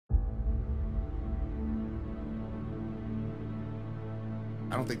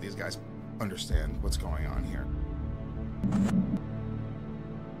I don't think these guys understand what's going on here.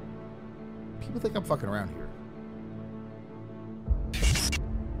 People think I'm fucking around here.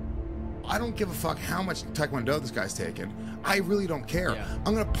 I don't give a fuck how much Taekwondo this guy's taking. I really don't care. Yeah.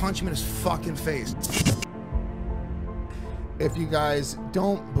 I'm gonna punch him in his fucking face. If you guys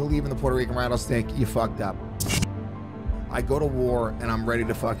don't believe in the Puerto Rican rattlesnake, you fucked up. I go to war and I'm ready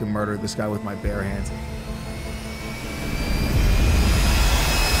to fucking murder this guy with my bare hands.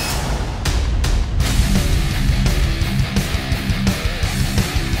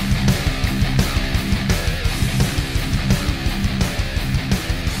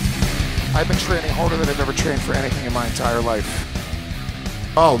 I've been training harder than I've ever trained for anything in my entire life.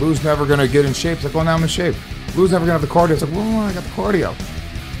 Oh, Lou's never gonna get in shape. It's like, well, now I'm in shape. Lou's never gonna have the cardio. It's like, well, I got the cardio.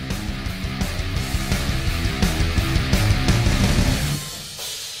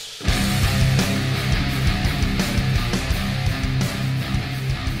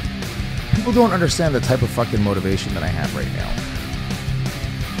 People don't understand the type of fucking motivation that I have right now.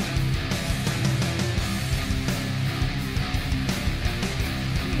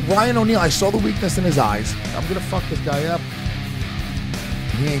 Ryan O'Neal, I saw the weakness in his eyes. I'm gonna fuck this guy up.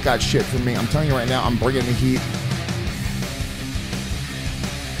 He ain't got shit for me. I'm telling you right now, I'm bringing the heat.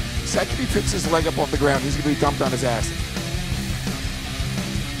 The second he picks his leg up off the ground, he's gonna be dumped on his ass.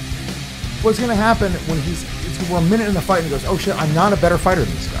 What's gonna happen when we're a minute in the fight and he goes, oh shit, I'm not a better fighter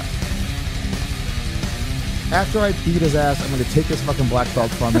than this guy. After I beat his ass, I'm gonna take his fucking black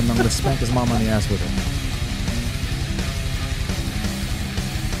belt from him and I'm gonna spank his mom on the ass with it.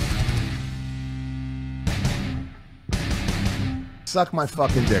 Suck my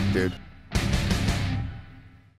fucking dick, dude.